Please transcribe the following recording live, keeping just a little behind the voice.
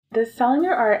Does selling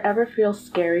your art ever feel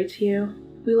scary to you?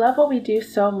 We love what we do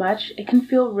so much, it can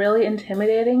feel really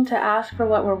intimidating to ask for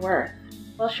what we're worth.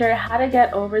 We'll share how to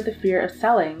get over the fear of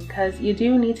selling, because you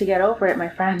do need to get over it, my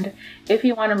friend, if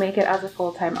you want to make it as a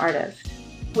full-time artist.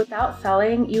 Without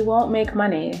selling, you won't make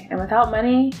money, and without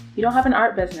money, you don't have an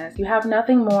art business. You have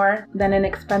nothing more than an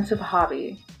expensive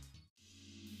hobby.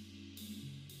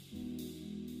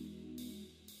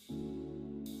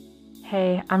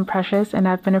 Hey, I'm Precious, and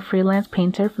I've been a freelance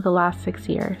painter for the last 6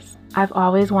 years. I've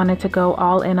always wanted to go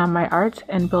all in on my art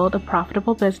and build a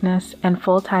profitable business and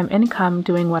full-time income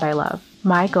doing what I love.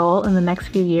 My goal in the next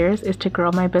few years is to grow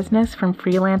my business from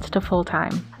freelance to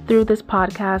full-time. Through this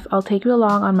podcast, I'll take you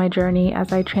along on my journey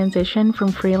as I transition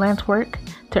from freelance work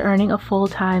to earning a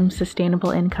full-time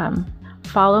sustainable income.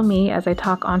 Follow me as I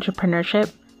talk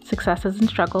entrepreneurship, successes and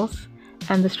struggles,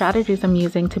 and the strategies I'm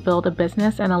using to build a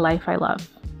business and a life I love.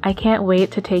 I can't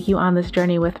wait to take you on this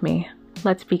journey with me.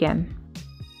 Let's begin.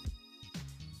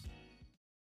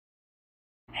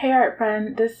 Hey art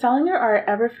friend, does selling your art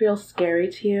ever feel scary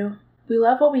to you? We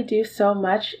love what we do so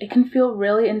much, it can feel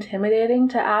really intimidating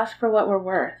to ask for what we're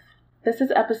worth. This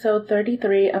is episode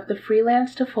 33 of the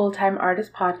Freelance to Full-Time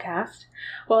Artist podcast,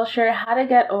 where I'll share how to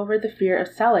get over the fear of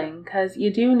selling, because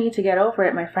you do need to get over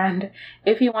it, my friend,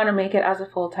 if you want to make it as a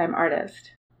full-time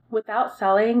artist. Without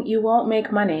selling, you won't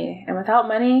make money, and without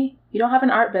money, you don't have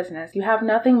an art business. You have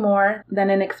nothing more than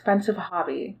an expensive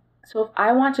hobby. So if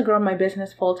I want to grow my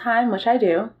business full-time, which I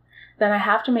do, then I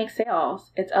have to make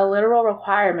sales. It's a literal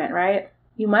requirement, right?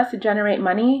 You must generate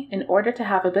money in order to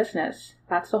have a business.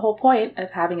 That's the whole point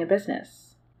of having a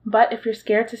business. But if you're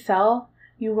scared to sell,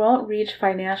 you won't reach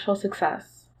financial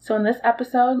success. So in this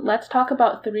episode, let's talk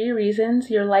about 3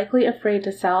 reasons you're likely afraid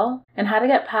to sell and how to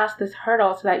get past this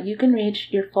hurdle so that you can reach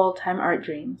your full-time art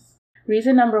dreams.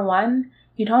 Reason number 1,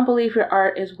 you don't believe your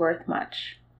art is worth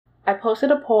much. I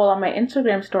posted a poll on my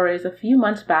Instagram stories a few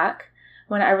months back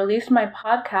when I released my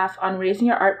podcast on raising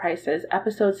your art prices,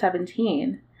 episode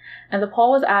 17, and the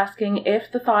poll was asking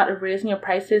if the thought of raising your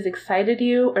prices excited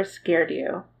you or scared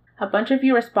you. A bunch of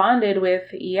you responded with,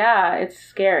 yeah, it's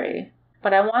scary.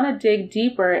 But I want to dig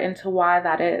deeper into why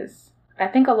that is. I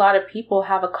think a lot of people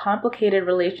have a complicated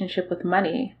relationship with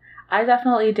money. I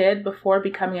definitely did before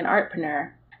becoming an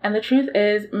artpreneur. And the truth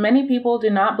is, many people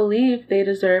do not believe they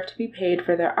deserve to be paid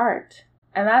for their art.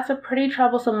 And that's a pretty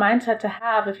troublesome mindset to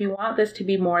have if you want this to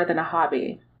be more than a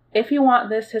hobby. If you want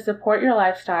this to support your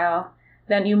lifestyle,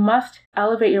 then you must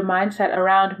elevate your mindset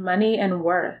around money and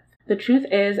worth. The truth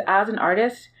is, as an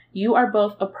artist, you are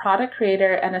both a product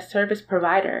creator and a service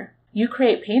provider. You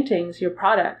create paintings, your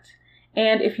product,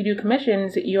 and if you do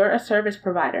commissions, you're a service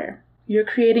provider. You're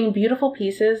creating beautiful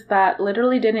pieces that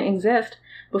literally didn't exist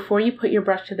before you put your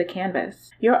brush to the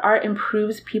canvas. Your art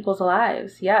improves people's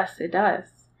lives. Yes, it does.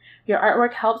 Your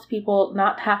artwork helps people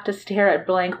not have to stare at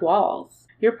blank walls.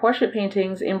 Your portrait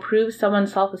paintings improve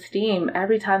someone's self-esteem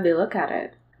every time they look at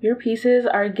it. Your pieces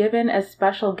are given as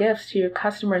special gifts to your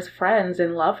customers' friends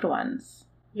and loved ones.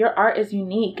 Your art is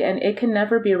unique and it can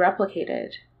never be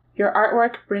replicated. Your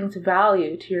artwork brings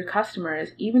value to your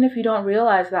customers even if you don't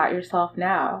realize that yourself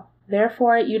now.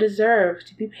 Therefore, you deserve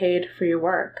to be paid for your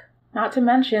work. Not to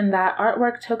mention that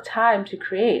artwork took time to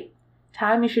create,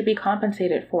 time you should be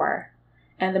compensated for.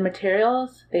 And the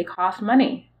materials, they cost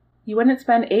money. You wouldn't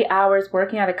spend 8 hours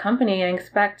working at a company and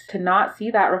expect to not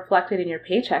see that reflected in your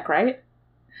paycheck, right?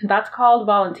 That's called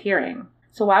volunteering.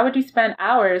 So why would you spend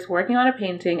hours working on a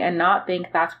painting and not think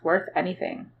that's worth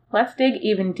anything? Let's dig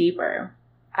even deeper.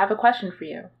 I have a question for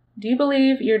you. Do you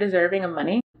believe you're deserving of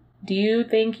money? Do you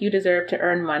think you deserve to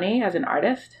earn money as an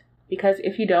artist? Because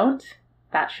if you don't,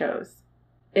 that shows.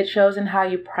 It shows in how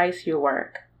you price your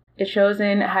work. It shows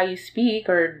in how you speak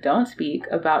or don't speak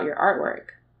about your artwork.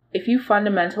 If you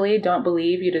fundamentally don't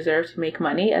believe you deserve to make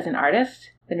money as an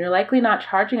artist, then you're likely not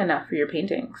charging enough for your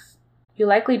paintings. You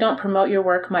likely don't promote your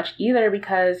work much either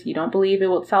because you don't believe it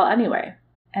will sell anyway.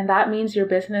 And that means your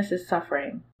business is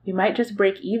suffering. You might just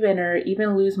break even or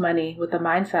even lose money with a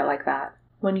mindset like that.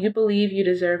 When you believe you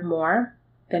deserve more,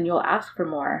 then you'll ask for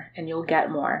more and you'll get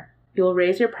more. You'll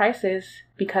raise your prices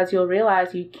because you'll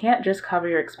realize you can't just cover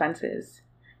your expenses.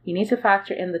 You need to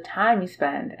factor in the time you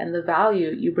spend and the value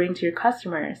you bring to your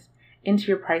customers into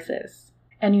your prices.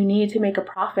 And you need to make a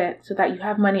profit so that you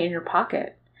have money in your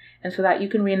pocket and so that you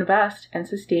can reinvest and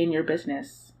sustain your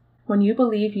business. When you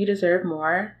believe you deserve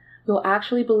more, you'll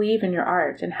actually believe in your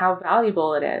art and how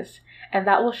valuable it is, and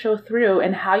that will show through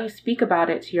in how you speak about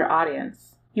it to your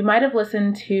audience. You might have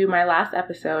listened to my last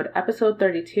episode, episode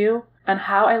 32, on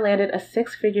how I landed a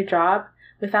 6-figure job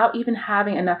without even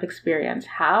having enough experience.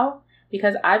 How?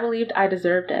 Because I believed I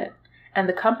deserved it. And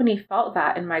the company felt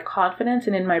that in my confidence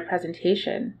and in my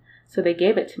presentation, so they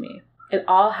gave it to me. It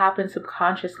all happened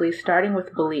subconsciously, starting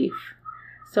with belief.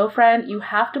 So friend, you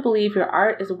have to believe your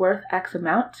art is worth X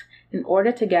amount in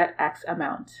order to get X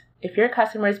amount. If your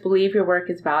customers believe your work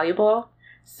is valuable,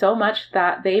 so much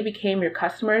that they became your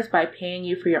customers by paying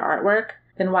you for your artwork,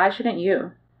 then why shouldn't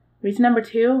you? Reason number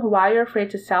 2, why you're afraid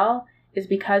to sell is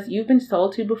because you've been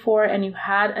sold to before and you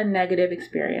had a negative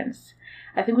experience.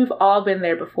 I think we've all been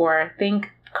there before.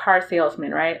 Think car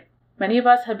salesman, right? Many of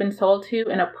us have been sold to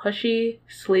in a pushy,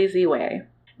 sleazy way.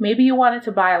 Maybe you wanted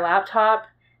to buy a laptop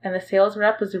and the sales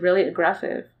rep was really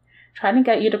aggressive, trying to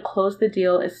get you to close the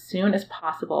deal as soon as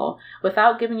possible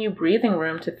without giving you breathing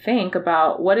room to think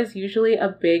about what is usually a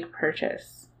big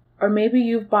purchase. Or maybe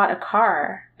you've bought a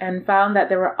car and found that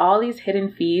there were all these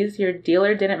hidden fees your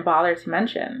dealer didn't bother to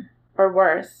mention. Or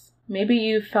worse, maybe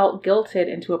you felt guilted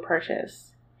into a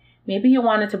purchase. Maybe you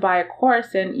wanted to buy a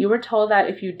course and you were told that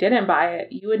if you didn't buy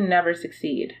it, you would never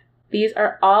succeed. These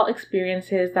are all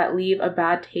experiences that leave a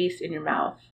bad taste in your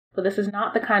mouth. But this is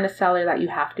not the kind of seller that you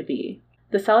have to be.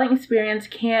 The selling experience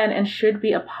can and should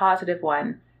be a positive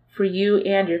one for you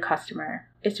and your customer.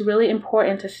 It's really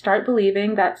important to start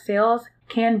believing that sales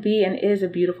can be and is a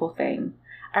beautiful thing.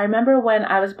 I remember when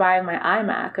I was buying my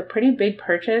iMac, a pretty big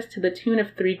purchase to the tune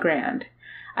of $3,000.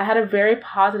 I had a very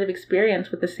positive experience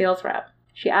with the sales rep.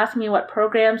 She asked me what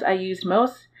programs I used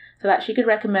most so that she could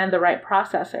recommend the right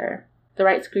processor, the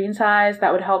right screen size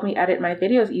that would help me edit my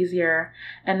videos easier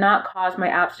and not cause my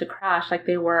apps to crash like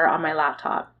they were on my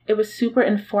laptop. It was super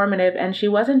informative, and she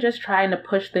wasn't just trying to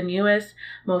push the newest,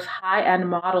 most high-end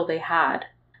model they had.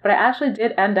 But I actually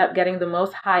did end up getting the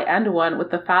most high-end one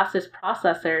with the fastest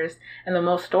processors and the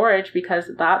most storage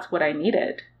because that's what I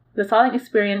needed. The selling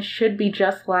experience should be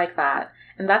just like that,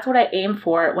 and that's what I aim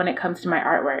for when it comes to my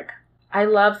artwork. I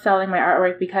love selling my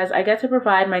artwork because I get to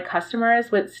provide my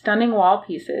customers with stunning wall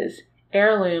pieces,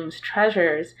 heirlooms,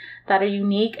 treasures that are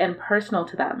unique and personal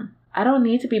to them. I don't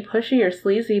need to be pushy or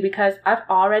sleazy because I've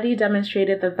already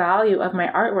demonstrated the value of my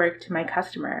artwork to my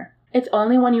customer. It's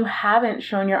only when you haven't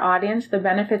shown your audience the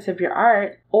benefits of your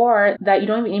art, or that you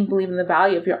don't even believe in the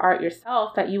value of your art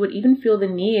yourself, that you would even feel the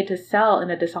need to sell in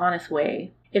a dishonest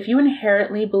way. If you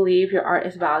inherently believe your art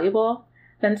is valuable,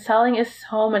 then selling is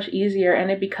so much easier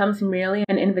and it becomes merely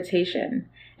an invitation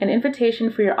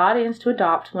for your audience to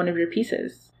adopt one of your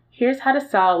pieces. Here's how to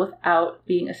sell without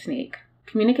being a snake.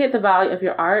 Communicate the value of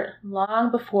your art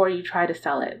long before you try to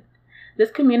sell it.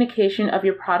 This communication of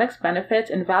your product's benefits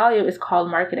and value is called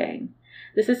marketing.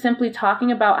 This is simply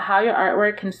talking about how your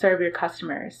artwork can serve your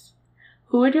customers.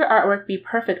 Who would your artwork be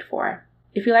perfect for?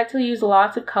 If you like to use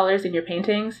lots of colors in your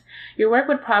paintings, your work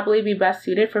would probably be best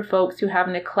suited for folks who have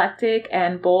an eclectic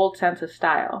and bold sense of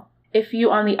style. If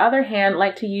you, on the other hand,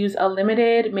 like to use a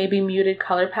limited, maybe muted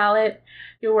color palette,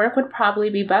 your work would probably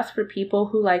be best for people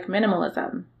who like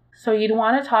minimalism. So you'd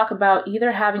want to talk about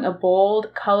either having a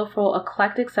bold, colorful,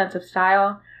 eclectic sense of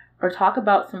style, or talk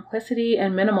about simplicity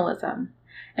and minimalism.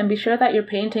 And be sure that your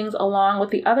paintings, along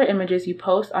with the other images you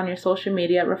post on your social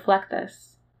media, reflect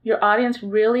this. Your audience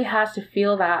really has to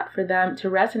feel that for them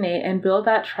to resonate and build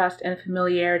that trust and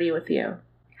familiarity with you.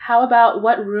 How about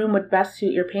what room would best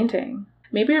suit your painting?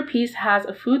 Maybe your piece has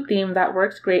a food theme that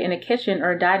works great in a kitchen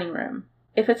or a dining room.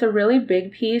 If it's a really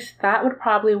big piece, that would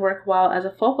probably work well as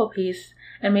a focal piece,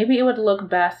 and maybe it would look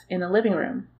best in the living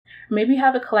room. Or maybe you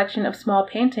have a collection of small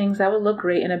paintings that would look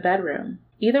great in a bedroom.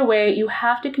 Either way, you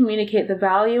have to communicate the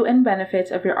value and benefits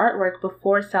of your artwork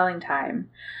before selling time,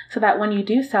 so that when you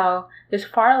do sell, there's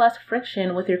far less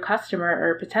friction with your customer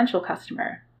or potential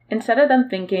customer. Instead of them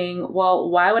thinking, well,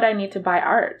 why would I need to buy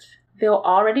art? They'll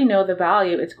already know the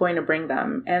value it's going to bring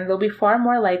them, and they'll be far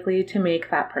more likely to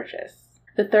make that purchase.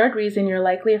 The third reason you're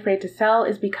likely afraid to sell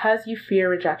is because you fear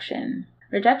rejection.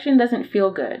 Rejection doesn't feel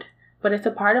good, but it's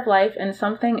a part of life and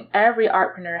something every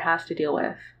artpreneur has to deal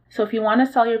with. So if you want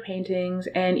to sell your paintings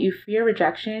and you fear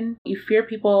rejection, you fear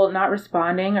people not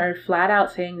responding or flat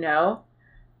out saying no,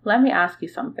 let me ask you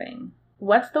something.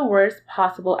 What's the worst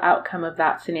possible outcome of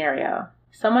that scenario?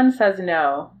 Someone says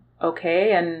no.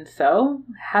 Okay, and so?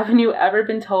 Haven't you ever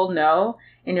been told no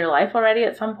in your life already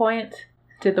at some point?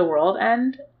 Did the world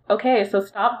end? Okay, so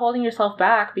stop holding yourself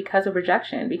back because of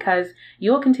rejection, because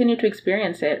you will continue to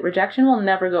experience it. Rejection will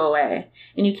never go away,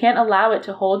 and you can't allow it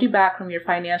to hold you back from your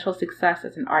financial success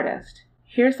as an artist.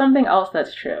 Here's something else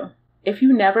that's true. If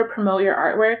you never promote your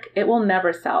artwork, it will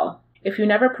never sell. If you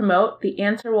never promote, the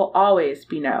answer will always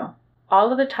be no. All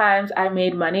of the times I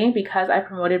made money because I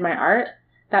promoted my art,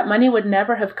 that money would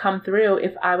never have come through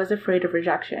if I was afraid of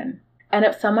rejection. And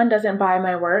if someone doesn't buy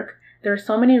my work, there are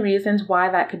so many reasons why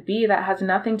that could be that has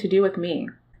nothing to do with me.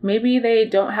 Maybe they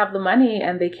don't have the money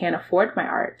and they can't afford my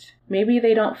art. Maybe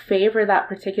they don't favor that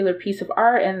particular piece of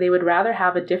art and they would rather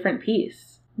have a different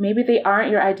piece. Maybe they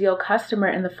aren't your ideal customer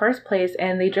in the first place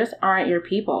and they just aren't your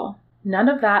people. None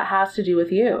of that has to do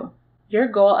with you. Your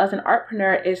goal as an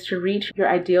artpreneur is to reach your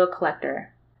ideal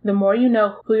collector. The more you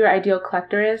know who your ideal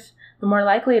collector is, the more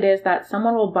likely it is that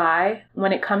someone will buy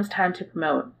when it comes time to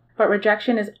promote. But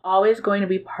rejection is always going to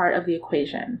be part of the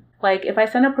equation. Like if I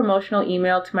send a promotional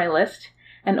email to my list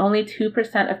and only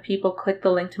 2% of people click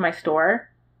the link to my store,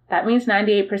 that means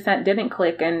 98% didn't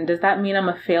click, and does that mean I'm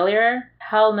a failure?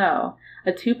 Hell no.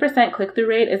 A 2% click-through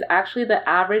rate is actually the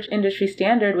average industry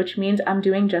standard, which means I'm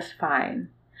doing just fine.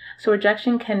 So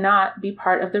rejection cannot be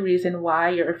part of the reason why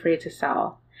you're afraid to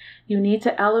sell. You need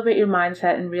to elevate your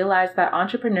mindset and realize that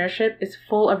entrepreneurship is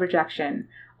full of rejection,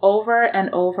 over and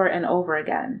over and over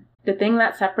again. The thing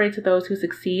that separates those who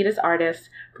succeed as artists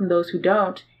from those who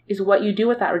don't is what you do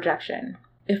with that rejection.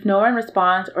 If no one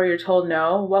responds or you're told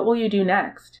no, what will you do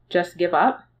next? Just give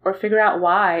up? Or figure out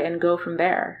why and go from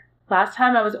there? Last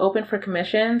time I was open for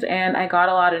commissions and I got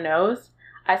a lot of no's,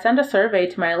 I sent a survey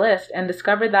to my list and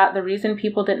discovered that the reason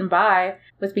people didn't buy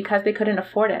was because they couldn't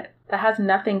afford it. That has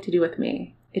nothing to do with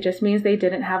me. It just means they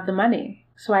didn't have the money.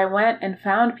 So I went and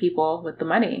found people with the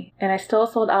money, and I still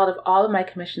sold out of all of my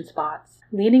commission spots.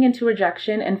 Leaning into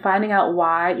rejection and finding out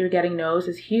why you're getting no's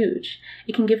is huge.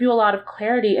 It can give you a lot of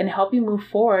clarity and help you move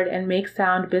forward and make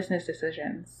sound business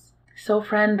decisions. So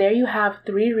friend, there you have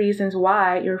 3 reasons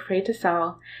why you're afraid to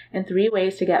sell and 3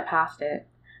 ways to get past it.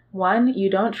 1, you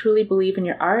don't truly believe in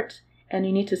your art, and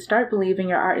you need to start believing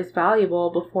your art is valuable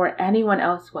before anyone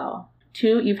else will.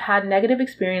 2, you've had negative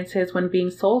experiences when being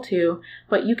sold to,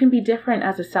 but you can be different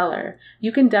as a seller.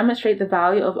 You can demonstrate the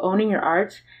value of owning your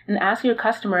art and ask your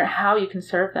customer how you can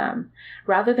serve them,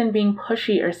 rather than being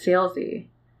pushy or salesy.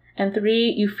 And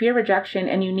 3, you fear rejection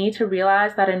and you need to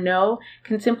realize that a no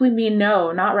can simply mean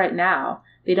no, not right now.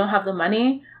 They don't have the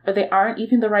money, or they aren't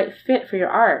even the right fit for your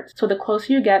art. So the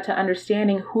closer you get to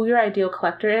understanding who your ideal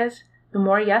collector is, the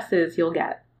more yeses you'll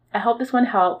get. I hope this one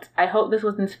helped. I hope this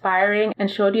was inspiring and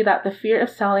showed you that the fear of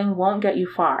selling won't get you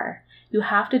far. You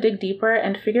have to dig deeper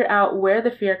and figure out where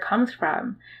the fear comes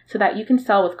from so that you can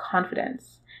sell with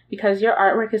confidence, because your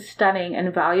artwork is stunning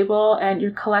and valuable and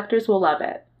your collectors will love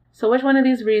it. So which one of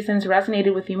these reasons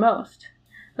resonated with you most?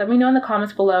 Let me know in the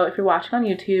comments below if you're watching on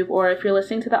YouTube, or if you're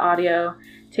listening to the audio,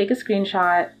 take a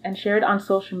screenshot and share it on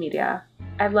social media.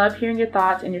 I love hearing your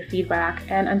thoughts and your feedback,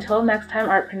 and until next time,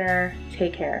 Artpreneur,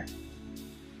 take care.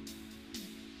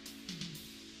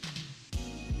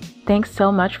 Thanks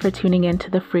so much for tuning in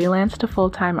to the Freelance to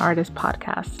Full-Time Artist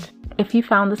podcast. If you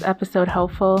found this episode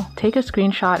helpful, take a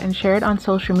screenshot and share it on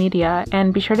social media,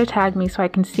 and be sure to tag me so I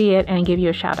can see it and give you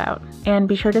a shout out. And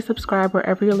be sure to subscribe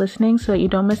wherever you're listening so that you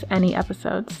don't miss any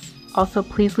episodes. Also,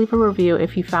 please leave a review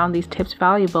if you found these tips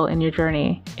valuable in your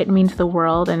journey. It means the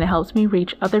world and it helps me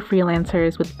reach other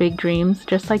freelancers with big dreams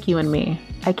just like you and me.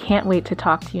 I can't wait to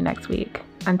talk to you next week.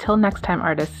 Until next time,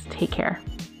 artists, take care.